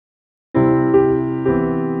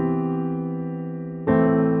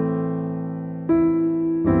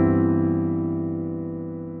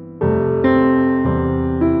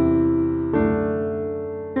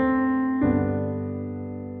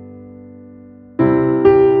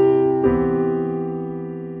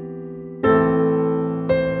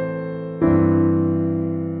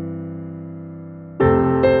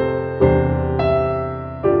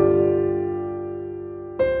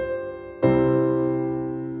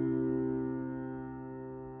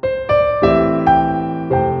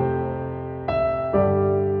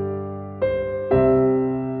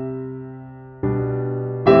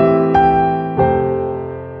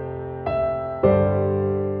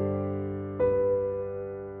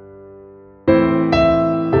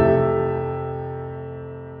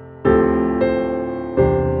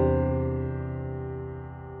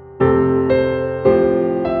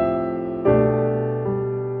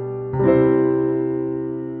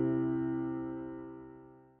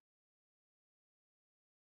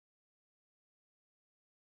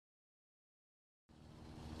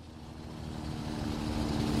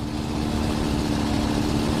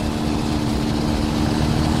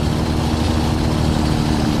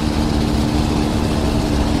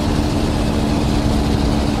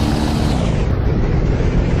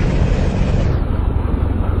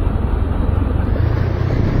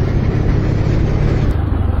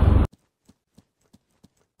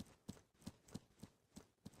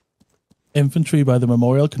Infantry by the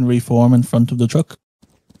memorial can reform in front of the truck.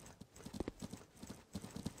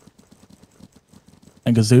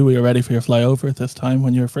 And Gazoo, we are ready for your flyover at this time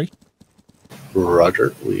when you're free.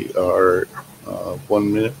 Roger. We are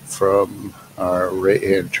 1 minute from our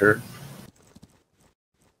right-hand turn.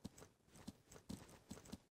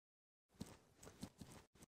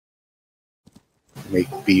 Make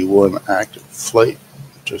B1 active flight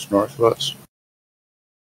just north of us.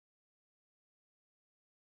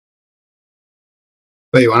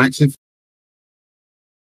 B1 active.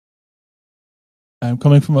 I'm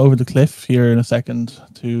coming from over the cliff here in a second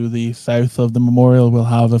to the south of the memorial. We'll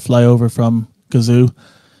have a flyover from Gazoo.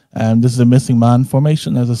 This is a missing man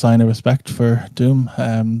formation as a sign of respect for Doom.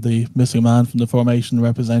 The missing man from the formation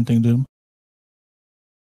representing Doom.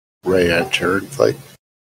 Right-hand turn flight.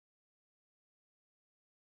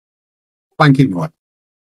 Banking right.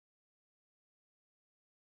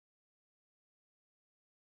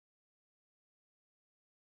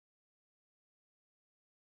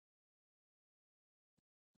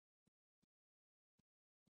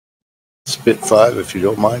 Spit 5, if you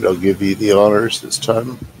don't mind, I'll give you the honors this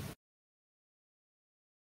time.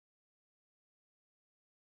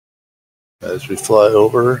 As we fly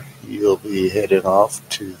over, you'll be heading off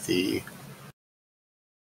to the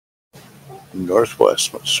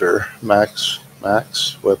northwest, sir. Max,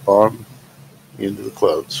 whip on into the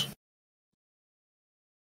clouds.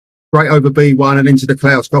 Right over B1 and into the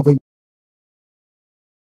clouds, copy.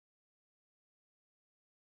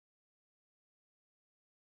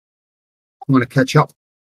 I'm going to catch up.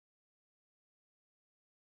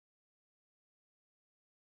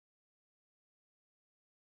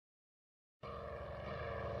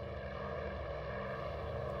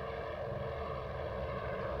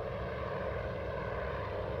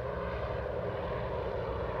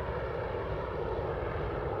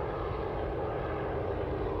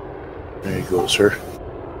 There you go, sir.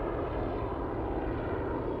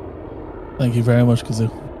 Thank you very much, Gazoo.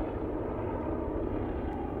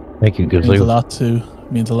 Thank you, Gazoo.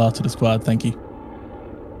 Means a lot to the squad. Thank you.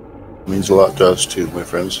 Means a lot to us too, my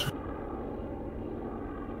friends.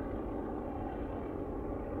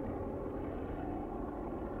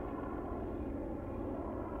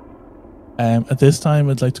 At this time,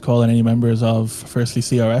 I'd like to call on any members of firstly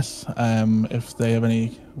CRS if they have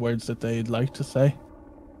any words that they'd like to say.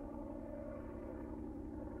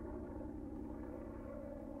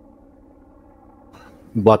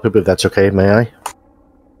 Black Pip, if that's okay, may I?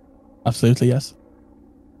 Absolutely, yes.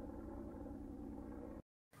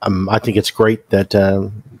 I think it's great that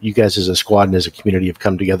you guys as a squad and as a community have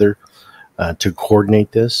come together to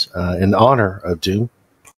coordinate this in honor of Doom.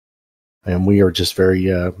 And we are just very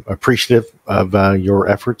appreciative of your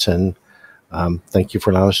efforts, and thank you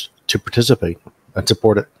for allowing us to participate and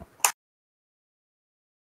support it.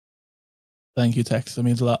 Thank you, Tex. That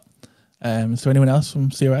means a lot. Is there anyone else from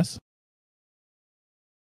CRS?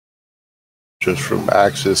 Just from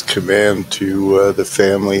Axis Command to the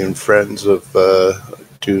family and friends of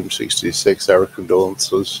Doom66, our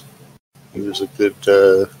condolences. He was a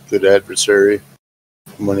good adversary.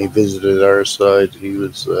 When he visited our side, he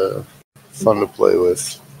was fun to play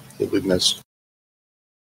with. He'll be missed.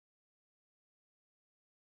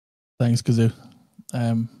 Thanks, Kazoo.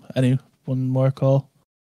 Any one more call?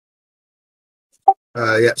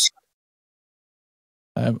 Yes.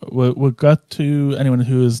 We've got to anyone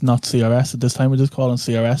who is not CRS at this time. We'll just call on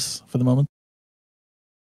CRS for the moment.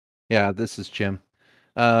 Yeah, this is Jim.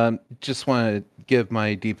 Just want to give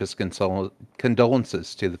my deepest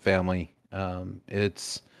condolences to the family.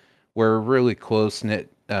 We're a really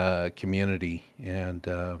close-knit community,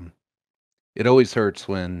 and it always hurts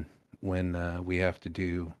when we have to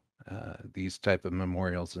do these type of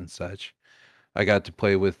memorials and such. I got to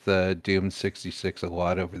play with Doom66 a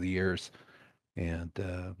lot over the years, and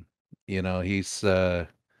he's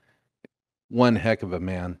one heck of a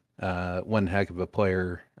man, one heck of a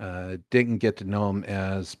player. Didn't get to know him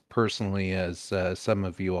as personally as some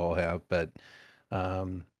of you all have, but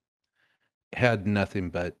had nothing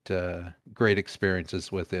but great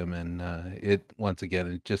experiences with him, and it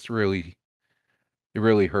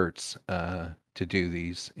really hurts to do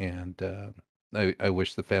these, and I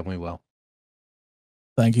wish the family well.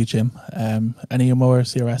 Thank you, Jim. Any more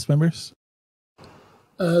CRS members?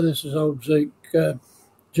 This is Old Zeke.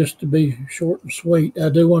 Just to be short and sweet, I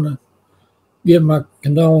do want to give my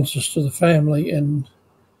condolences to the family, and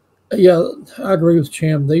yeah, I agree with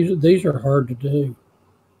Jim. These are hard to do.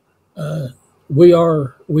 We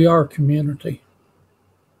are community,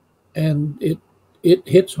 and it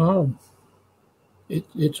hits home.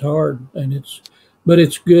 It's hard, but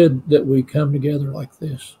it's good that we come together like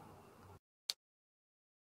this.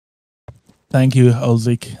 Thank you,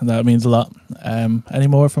 Olzik. That means a lot. Any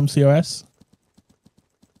more from CRS?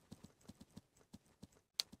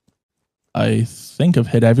 I think I've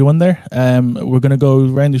hit everyone there. We're going to go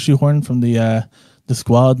round the shoehorn from the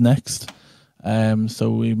squad next.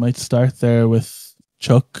 So we might start there with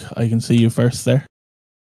Chuck. I can see you first there.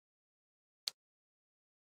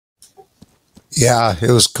 Yeah,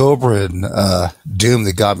 it was Cobra and Doom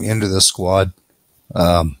that got me into the squad.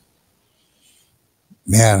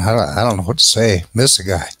 Man, I don't know what to say. Miss the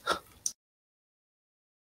guy.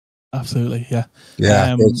 Absolutely, yeah.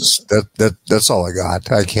 Yeah, that's all I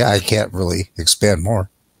got. I can't really expand more.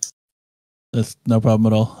 That's no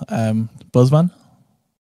problem at all. Buzzman?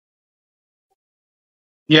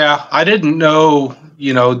 Yeah, I didn't know,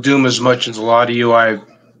 Doom as much as a lot of you. I've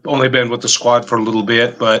only been with the squad for a little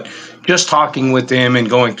bit, but just talking with him and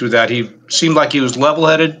going through that, he seemed like he was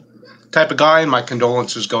level-headed type of guy, and my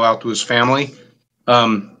condolences go out to his family.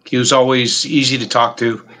 He was always easy to talk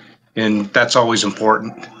to, and that's always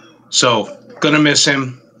important. So, gonna miss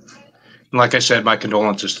him. And like I said, my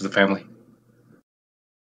condolences to the family.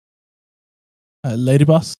 Lady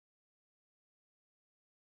Boss?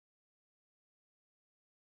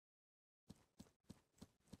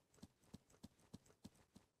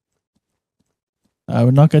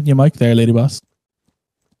 We're not getting your mic there, Lady Boss.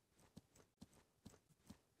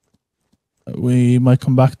 We might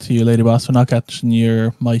come back to you, Lady Boss. We're not catching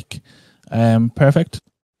your mic. Perfect.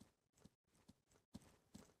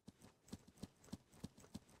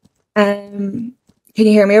 Can you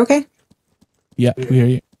hear me okay? Yeah, we hear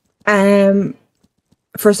you.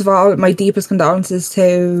 First of all, my deepest condolences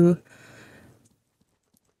to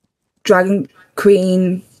Dragon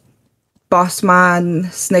Queen,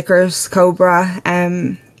 Bossman, Snickers, Cobra.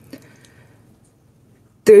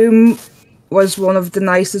 Doom was one of the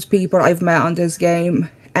nicest people I've met on this game.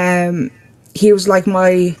 He was like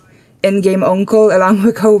my in-game uncle along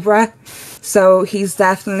with Cobra. So he's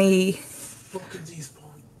definitely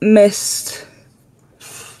missed.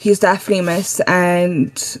 He's definitely missed,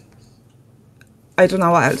 and I don't know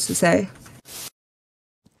what else to say.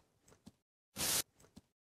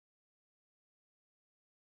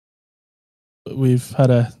 We've had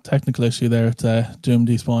a technical issue there at Doom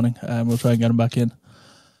despawning. We'll try and get him back in.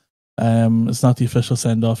 It's not the official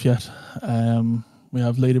send-off yet. We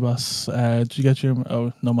have Lady Boss. Did you get your...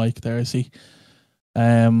 Oh, no mic there, I see. We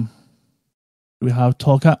have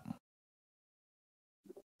Tallcat.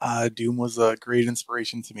 Doom was a great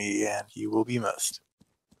inspiration to me, and he will be missed.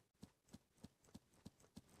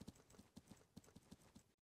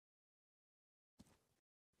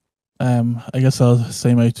 I guess I'll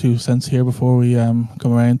say my 2 cents here before we come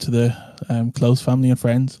around to the close family and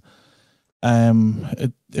friends.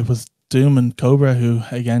 It was Doom and Cobra who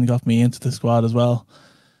again got me into the squad as well.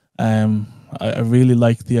 I really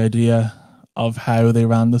liked the idea of how they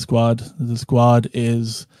ran the squad. The squad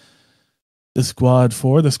is the squad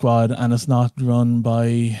for the squad, and it's not run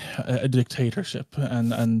by a dictatorship.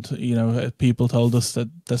 And people told us that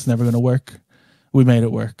that's never going to work. We made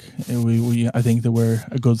it work. I think that we're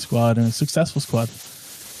a good squad and a successful squad.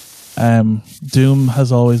 Doom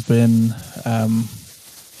has always been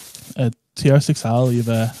a TR6L. You have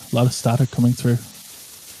a lot of static coming through.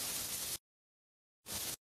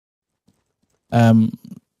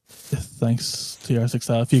 Thanks,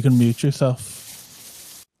 TR6L. If you can mute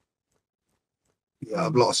yourself. Yeah,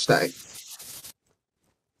 I've lost static.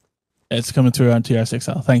 It's coming through on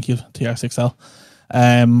TR6L. Thank you, TR6L.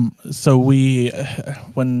 So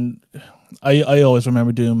when I always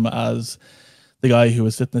remember Doom as the guy who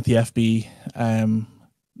was sitting at the FB,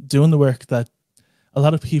 doing the work that a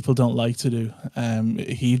lot of people don't like to do.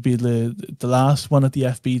 He'd be the last one at the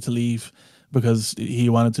FB to leave because he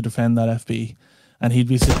wanted to defend that FB, and he'd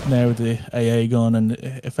be sitting there with the AA gun, and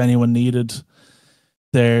if anyone needed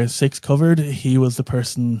their 6 covered, he was the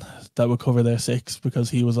person that would cover their 6 because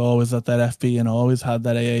he was always at that FB and always had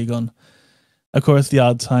that AA gun. Of course, the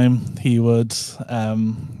odd time he would,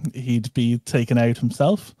 he'd be taken out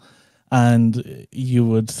himself, and you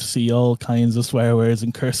would see all kinds of swear words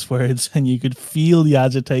and curse words, and you could feel the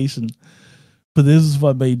agitation. But this is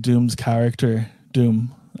what made Doom's character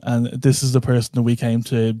Doom, and this is the person that we came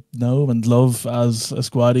to know and love as a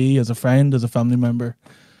squaddie, as a friend, as a family member.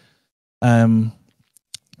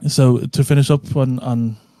 So to finish up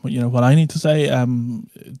on what I need to say,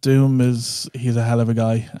 Doom he's a hell of a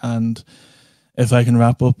guy, and if I can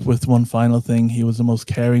wrap up with one final thing, he was the most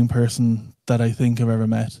caring person that I think I've ever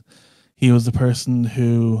met. He was the person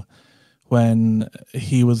who, when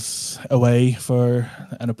he was away for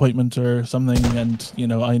an appointment or something, and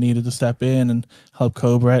I needed to step in and help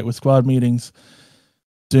Cobra out with squad meetings,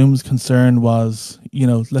 Doom's concern was,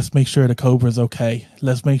 let's make sure the Cobra's okay.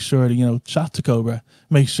 Let's make sure to, chat to Cobra,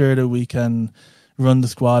 make sure that we can run the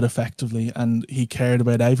squad effectively. And he cared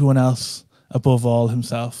about everyone else above all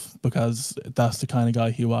himself, because that's the kind of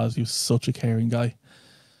guy he was. He was such a caring guy.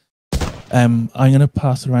 I'm going to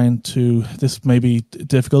pass around to, this may be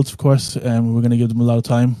difficult, of course. We're going to give them a lot of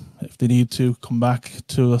time. If they need to come back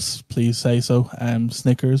to us, please say so.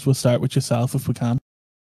 Snickers, we'll start with yourself if we can.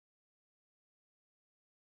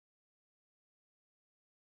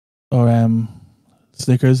 Or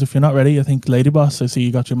Snickers, if you're not ready. I think Lady Boss, I see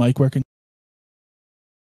you got your mic working.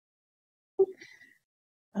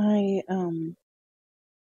 I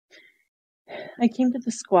came to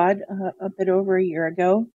the squad a bit over a year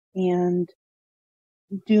ago, and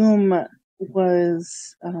Doom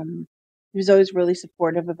was he was always really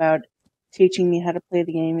supportive about teaching me how to play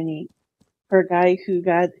the game, and for a guy who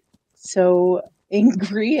got so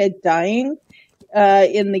angry at dying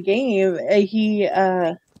in the game,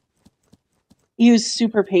 he was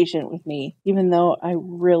super patient with me, even though I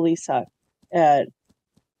really sucked at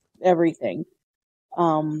everything.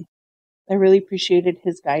 I really appreciated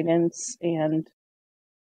his guidance and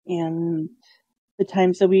the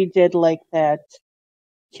times that we did like that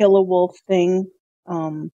kill a wolf thing.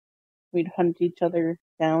 We'd hunt each other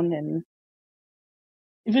down, and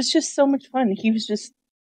it was just so much fun. He was just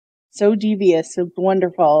so devious, so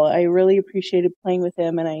wonderful. I really appreciated playing with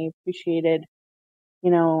him, and I appreciated,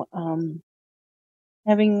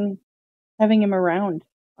 having him around,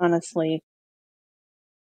 honestly.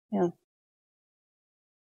 Yeah.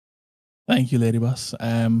 Thank you, Lady Boss.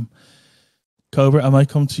 Cobra, I might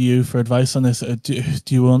come to you for advice on this. Do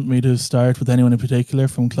you want me to start with anyone in particular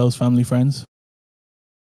from close family friends?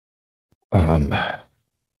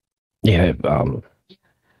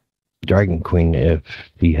 Dragon Queen, if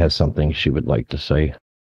he has something she would like to say.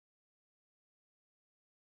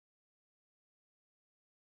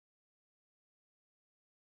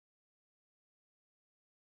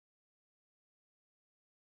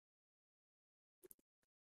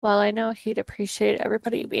 Well, I know he'd appreciate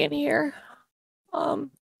everybody being here.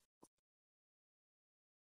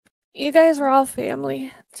 You guys were all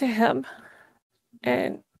family to him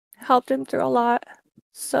and helped him through a lot.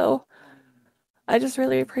 So I just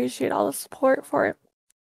really appreciate all the support for him.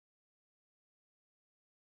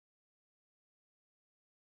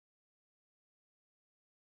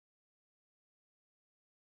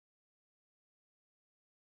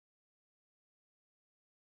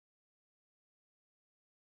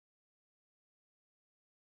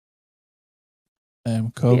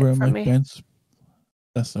 Cobra, from Mike me. Burns.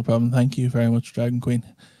 That's no problem. Thank you very much, Dragon Queen.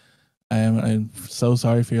 I'm so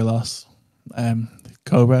sorry for your loss.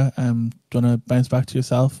 Cobra, do you want to bounce back to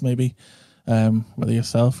yourself, maybe? Whether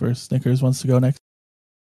yourself or Snickers wants to go next?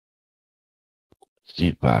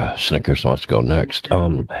 Snickers wants to go next.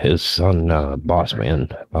 His son,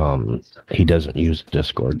 Bossman, he doesn't use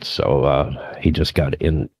Discord, so he just got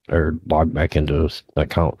in or logged back into his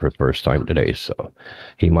account for the first time today, so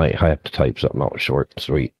he might have to type something out short and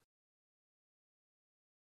sweet.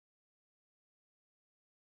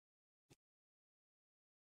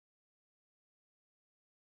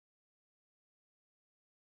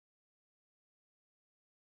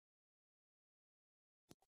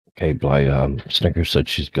 Okay, Bly, Snickers said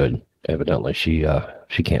she's good. Evidently, she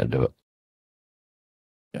can't do it.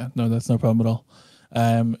 Yeah, no, that's no problem at all.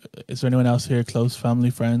 Is there anyone else here, close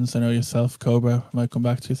family, friends? I know yourself, Cobra. Might come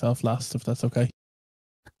back to yourself last, if that's okay.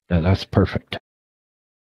 Yeah, that's perfect.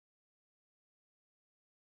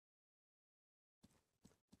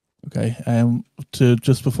 Okay. To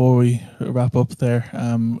just before we wrap up there,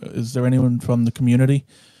 is there anyone from the community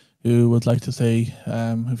who would like to say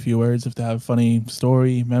a few words, if they have a funny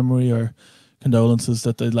story, memory, or condolences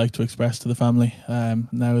that they'd like to express to the family?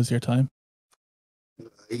 Now is your time.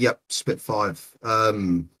 Yep, Spit 5.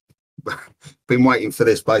 Been waiting for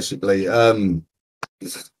this basically.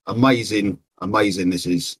 Amazing. This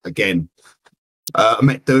is again. I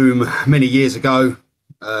met Doom many years ago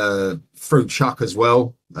through Chuck as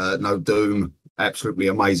well. No, Doom, absolutely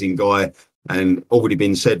amazing guy, and already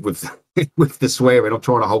been said with with the swearing. I'm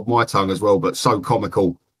trying to hold my tongue as well, but so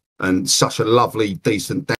comical and such a lovely,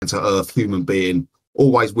 decent, down to earth human being.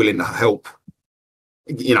 Always willing to help.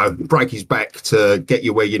 Break his back to get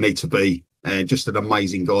you where you need to be, and just an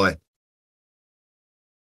amazing guy.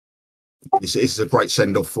 This is a great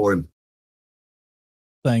send off for him.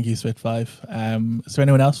 Thank you, Spit 5. Is there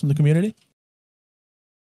anyone else from the community?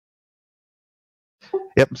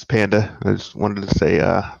 Yep, it's Panda. I just wanted to say,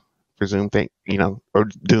 presume thank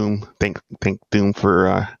Doom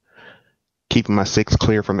for keeping my six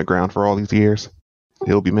clear from the ground for all these years.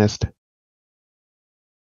 He'll be missed.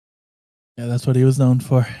 Yeah, that's what he was known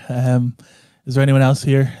for. Is there anyone else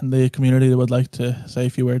here in the community that would like to say a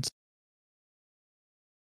few words?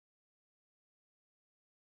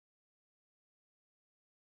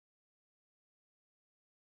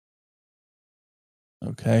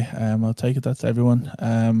 Okay, I'll take it that's everyone.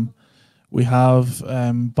 We have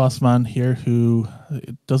Bossman here who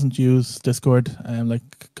doesn't use Discord,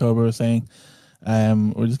 like Cobra was saying.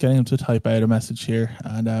 We're just getting him to type out a message here,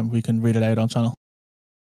 and we can read it out on channel.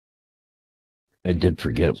 I did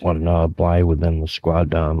forget one Bly within the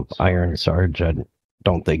squad, Iron Sarge. I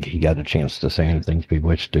don't think he got a chance to say anything if he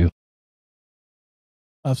wished to.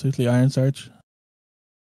 Absolutely, Iron Sarge.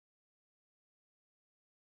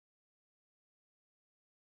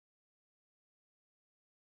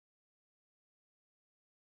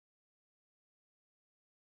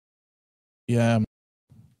 Yeah,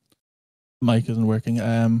 mic isn't working.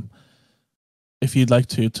 If you'd like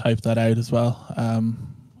to type that out as well,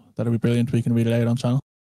 that'd be brilliant. We can read it out on channel.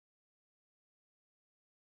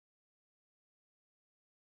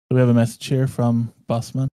 So we have a message here from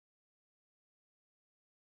Bossman.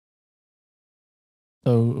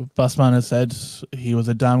 So Bossman has said he was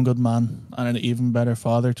a damn good man and an even better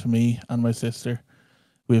father to me and my sister.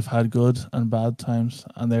 We've had good and bad times,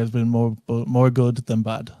 and there's been more good than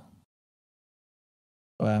bad.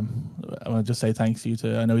 So, I want to just say thanks to you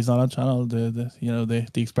to. I know he's not on channel.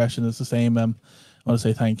 The expression is the same. I want to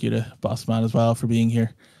say thank you to Bossman as well for being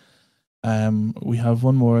here. We have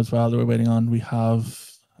one more as well that we're waiting on. We have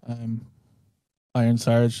Iron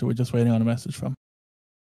Sarge that we're just waiting on a message from.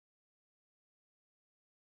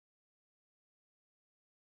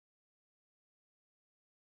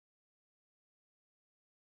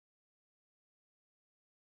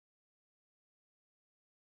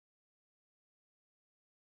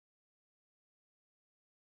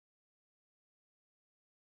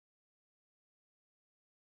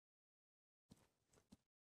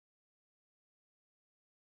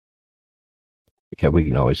 Yeah, we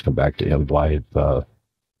can always come back to him, Bly.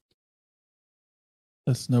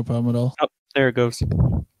 That's no problem at all. Oh, there it goes.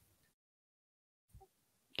 Can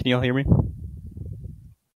you all hear me?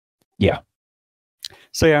 Yeah.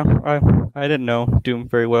 So yeah, I didn't know Doom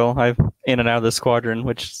very well. I'm in and out of the squadron,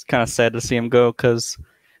 which is kind of sad to see him go because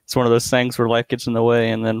it's one of those things where life gets in the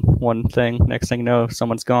way, and then one thing, next thing you know,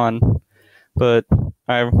 someone's gone. But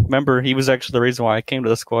I remember he was actually the reason why I came to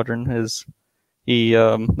the squadron. Is we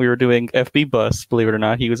were doing FB bus, believe it or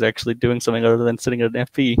not. He was actually doing something other than sitting at an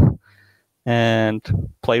FB, and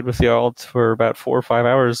played with y'all for about 4 or 5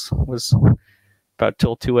 hours. Was about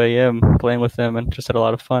till 2 a.m. playing with them, and just had a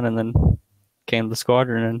lot of fun. And then came to the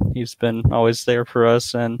squadron, and he's been always there for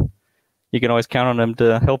us, and you can always count on him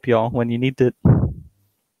to help y'all when you need it.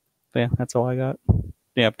 But yeah, that's all I got.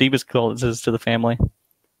 Yeah, deepest condolences to the family.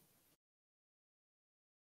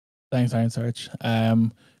 Thanks, Iron Sarge.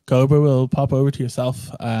 Cobra will pop over to yourself,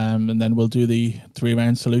 and then we'll do the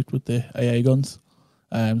 3-round salute with the AA guns.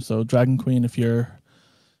 So Dragon Queen, if you're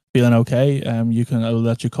feeling okay, I'll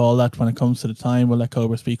let you call that when it comes to the time. We'll let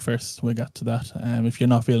Cobra speak first. We'll get to that. If you're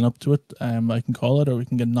not feeling up to it, I can call it, or we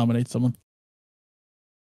can nominate someone.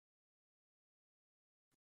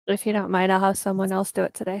 If you don't mind, I'll have someone else do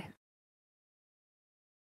it today.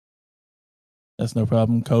 That's no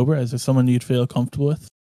problem. Cobra, is there someone you'd feel comfortable with?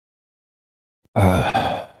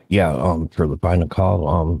 Yeah, for the final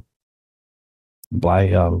call, Bly,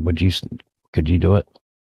 could you do it?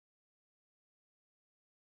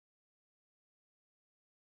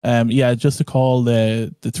 Yeah, just to call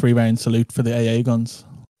the 3-round salute for the AA guns.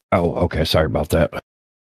 Oh, okay. Sorry about that.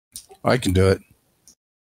 I can do it.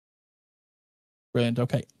 Brilliant.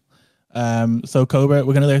 Okay. So Cobra,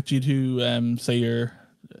 we're gonna let you to say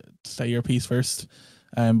your piece first,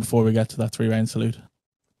 before we get to that 3-round salute.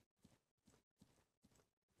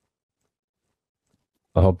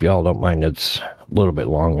 I hope y'all don't mind. It's a little bit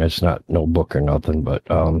long. It's not no book or nothing, but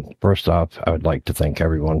first off, I would like to thank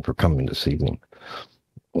everyone for coming this evening.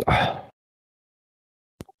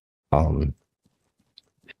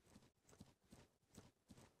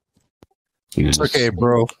 It's okay,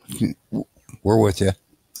 bro. We're with you.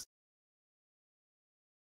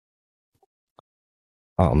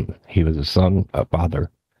 He was a son, a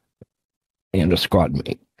father, and a squad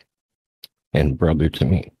mate, and brother to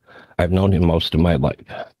me. I've known him most of my life,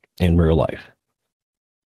 in real life.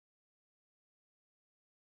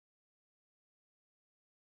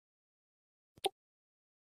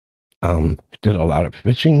 Did a lot of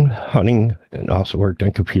fishing, hunting, and also worked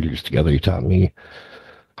on computers together. He taught me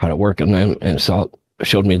how to work on them and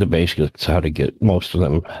showed me the basics, how to get most of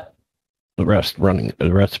them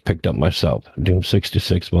the rest picked up myself.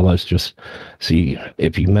 Doom66, well, let's just see.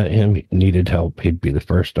 If you met him, he needed help, he'd be the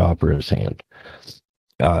first to offer his hand.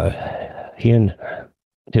 He and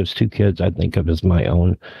his 2 kids, I think of as my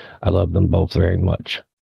own. I love them both very much.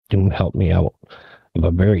 Doom helped me out of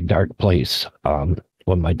a very dark place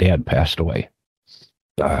when my dad passed away.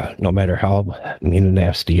 No matter how mean and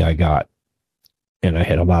nasty I got, and I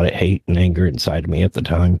had a lot of hate and anger inside of me at the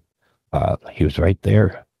time, he was right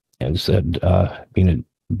there and said,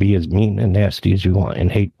 be as mean and nasty as you want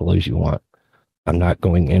and hateful as you want. I'm not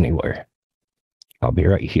going anywhere. I'll be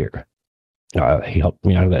right here. He helped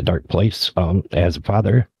me out of that dark place. As a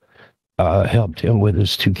father, helped him with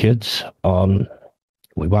his 2 kids.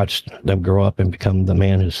 We watched them grow up and become the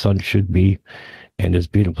man his son should be, and his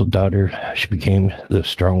beautiful daughter, she became the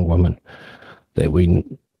strong woman that we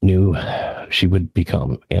knew she would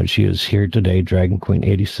become. And she is here today, Dragon Queen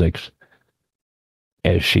 86,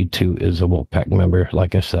 as she too is a Wolfpack member.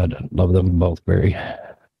 Like I said, love them both very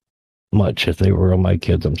much. If they were my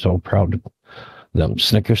kids, I'm so proud of them.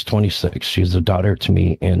 Snickers 26, she's a daughter to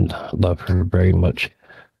me and love her very much.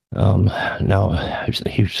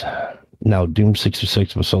 Now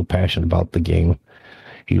Doom66 was so passionate about the game.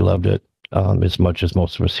 He loved it as much as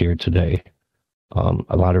most of us here today.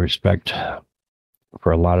 A lot of respect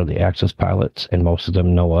for a lot of the Access pilots, and most of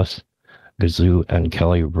them know us. Gazoo and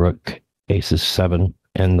Kelly, Rook, Aces 7,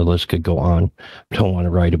 and the list could go on. Don't want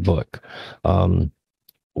to write a book.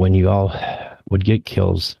 When you all would get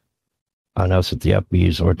kills on us at the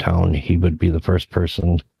FBs or town, he would be the first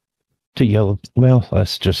person to yell, well,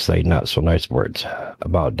 let's just say not so nice words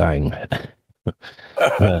about dying.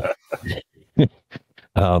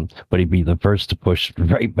 But he'd be the first to push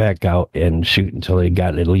right back out and shoot until he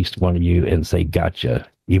got at least one of you and say, gotcha.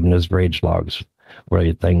 Even his rage logs were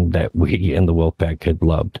a thing that we in the Wolfpack had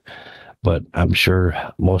loved. But I'm sure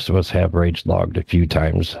most of us have rage logged a few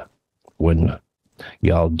times when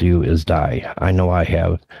y'all do is die. I know I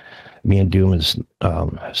have. Me and Doom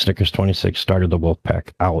and Snickers 26 started the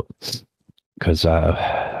Wolfpack out because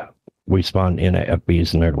we spawned in at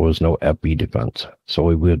FBs and there was no FB defense. So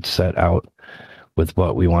we would set out with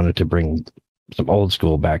what we wanted to bring some old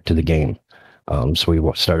school back to the game. So we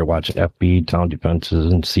started watching FB, town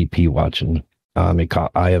defenses, and CP watching. It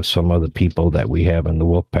caught eye of some of the people that we have in the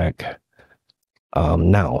Wolfpack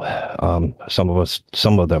now. Some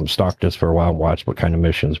of them stalked us for a while and watched what kind of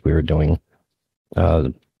missions we were doing.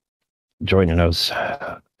 Joining us,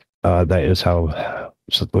 that is how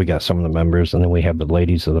we got some of the members, and then we have the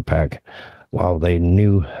ladies of the pack. While they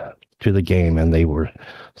knew to the game and they were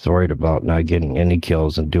worried about not getting any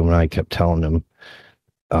kills, and Doom and I kept telling them,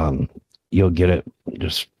 you'll get it,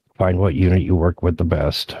 just find what unit you work with the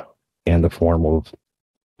best, and the form will,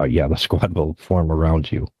 the squad will form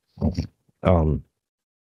around you.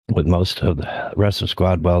 With most of the rest of the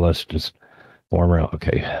squad, well, let's just form around,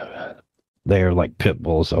 okay. They're like pit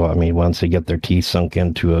bulls. So, I mean, once they get their teeth sunk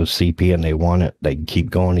into a CP and they want it, they keep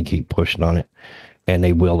going and keep pushing on it, and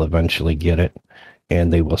they will eventually get it,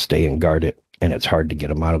 and they will stay and guard it. And it's hard to get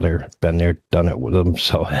them out of there. Been there, done it with them,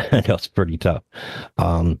 so it's pretty tough.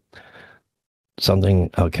 Okay.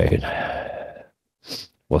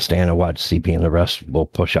 We'll stand and watch CP, and the rest will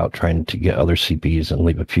push out trying to get other CPs and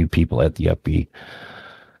leave a few people at the FB.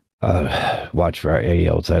 Watch for our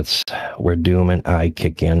AOs. That's where Doom and I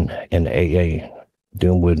kick in AA.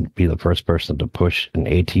 Doom would be the first person to push an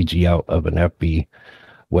ATG out of an FB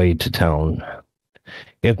way to town,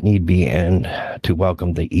 if need be, and to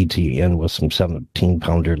welcome the ET in with some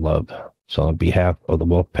 17-pounder love. So on behalf of the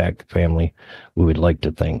Wolfpack family, we would like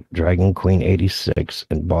to thank Dragon Queen 86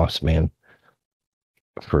 and Boss Man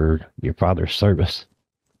for your father's service.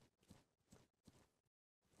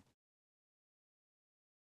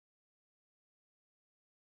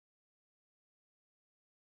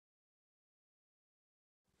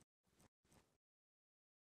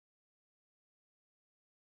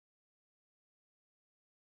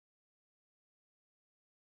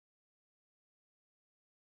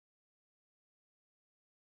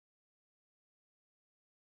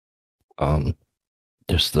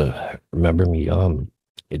 Just to remember me,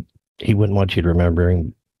 he wouldn't want you to remember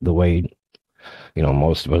him the way,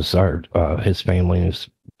 most of us are, his family and his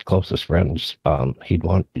closest friends. He'd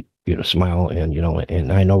want you to smile, and,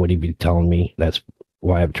 and I know what he'd be telling me. That's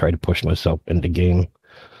why I've tried to push myself into game.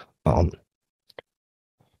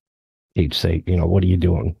 He'd say, what are you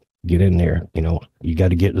doing? Get in there. You got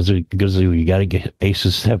to get Gazoo, you got to get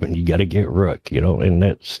Aces 7, you got to get Rook, and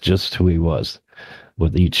that's just who he was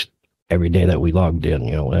with every day that we logged in.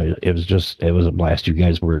 It was a blast. You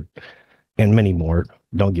guys were, and many more,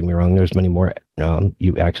 don't get me wrong. There's many more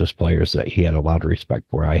you Axis players that he had a lot of respect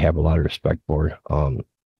for. I have a lot of respect for.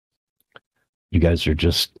 You guys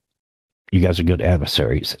are good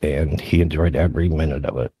adversaries, and he enjoyed every minute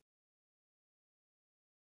of it.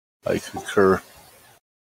 I concur.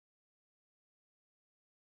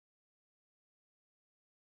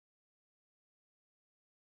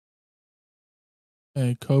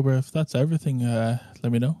 Hey, Cobra, if that's everything,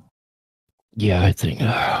 let me know. Yeah, I think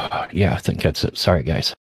that's it. Sorry,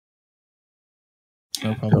 guys.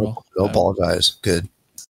 No problem at all. Don't apologize. Good.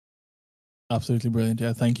 Absolutely brilliant.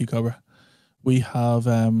 Yeah, thank you, Cobra. We have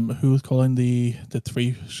who's calling the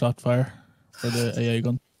 3-shot fire for the AA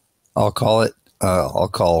gun? I'll call it. I'll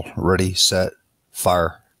call ready, set,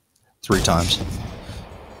 fire 3 times.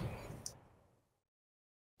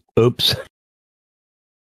 Oops.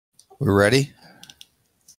 We're ready?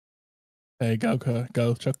 Hey, go,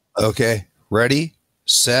 Chuck. Okay. Ready,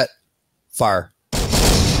 set, fire.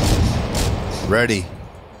 Ready,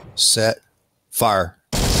 set, fire.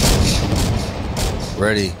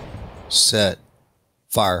 Ready, set,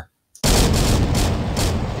 fire.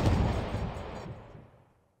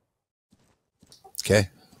 Okay.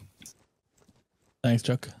 Thanks,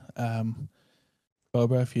 Chuck.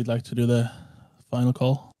 Cobra, if you'd like to do the final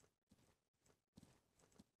call.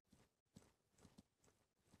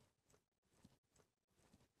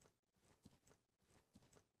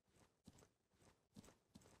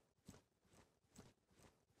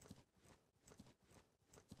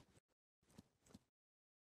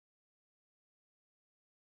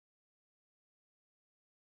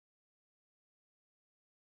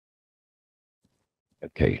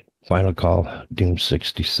 Okay, final call,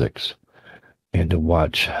 Doom66, and to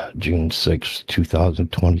watch June 6,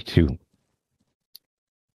 2022.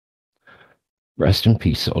 Rest in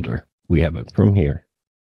peace, soldier. We have it from here.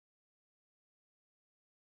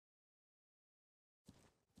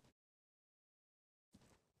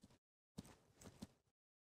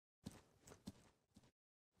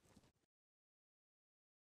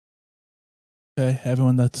 Okay,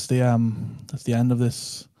 everyone, that's the end of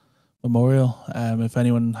this memorial. If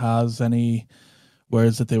anyone has any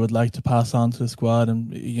words that they would like to pass on to the squad,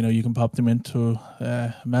 and you can pop them into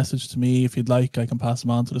a message to me if you'd like. I can pass them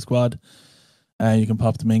on to the squad. You can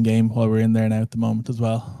pop them in game while we're in there now at the moment as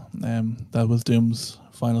well. That was Doom's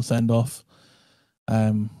final send off.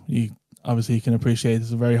 You can appreciate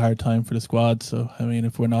it's a very hard time for the squad. So I mean,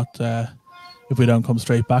 if we don't come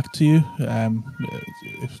straight back to you,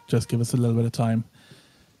 just give us a little bit of time.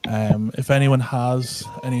 If anyone has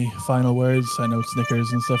any final words, I know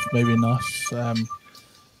Snickers and stuff, maybe not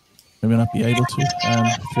be able to.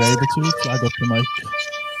 If you're able to, flag up the mic.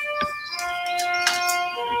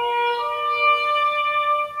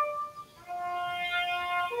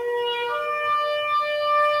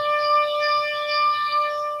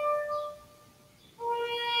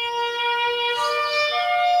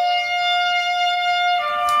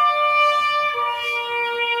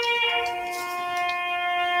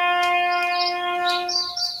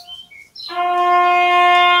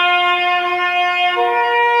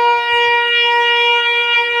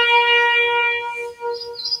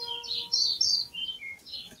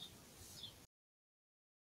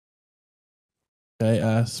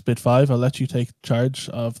 Okay, Spit 5, I'll let you take charge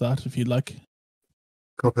of that if you'd like.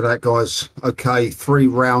 Copy that, guys. Okay, 3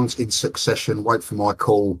 rounds in succession. Wait for my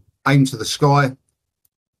call. Aim to the sky.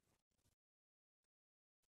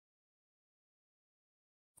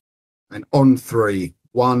 And on 3.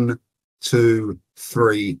 1, 2,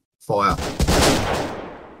 3, fire.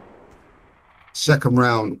 Second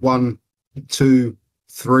round. 1, 2,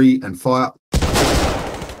 3, and fire.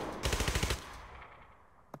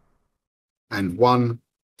 And 1,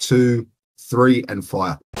 2, 3, and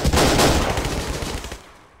fire.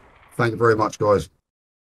 Thank you very much, guys.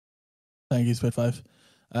 Thank you, Spit 5.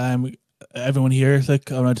 Everyone here, I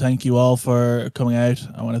want to thank you all for coming out.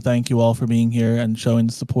 I want to thank you all for being here and showing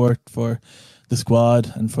support for the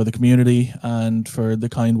squad and for the community and for the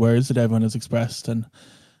kind words that everyone has expressed. And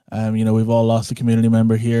we've all lost a community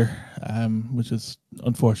member here, which is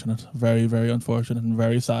unfortunate, very, very unfortunate and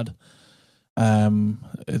very sad.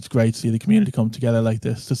 It's great to see the community come together like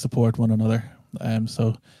this to support one another.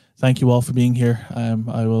 So thank you all for being here.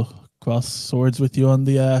 I will cross swords with you on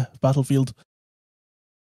the battlefield.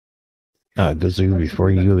 Gazoo,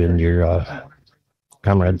 before you and your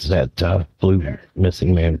comrades that flew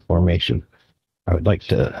missing man formation, I would like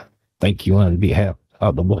to thank you on behalf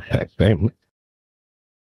of the Wolfpack family.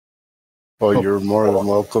 Well, you're more than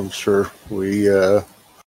welcome, sir. We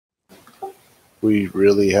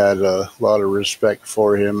really had a lot of respect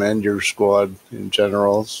for him and your squad in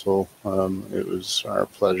general, so it was our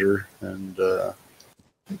pleasure. And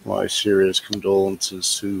my serious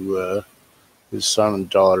condolences to his son and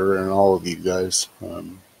daughter and all of you guys.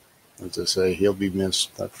 As I say, he'll be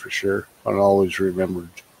missed, that's for sure, and always remembered.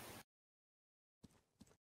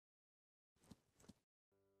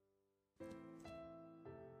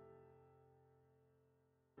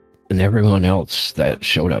 And everyone else that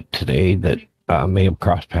showed up today that may have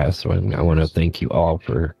crossed paths with me, I want to thank you all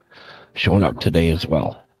for showing up today as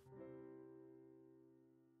well.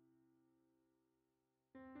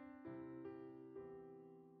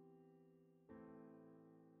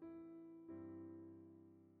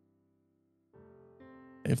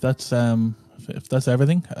 If that's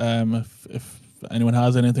everything, if anyone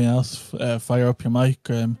has anything else, fire up your mic.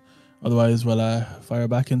 Otherwise, we'll fire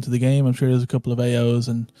back into the game. I'm sure there's a couple of AOs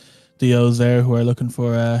and DOs there who are looking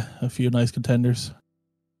for a few nice contenders.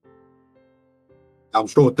 I'm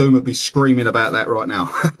sure Doom would be screaming about that right now.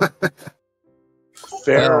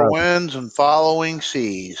 Fair winds and following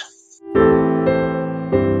seas.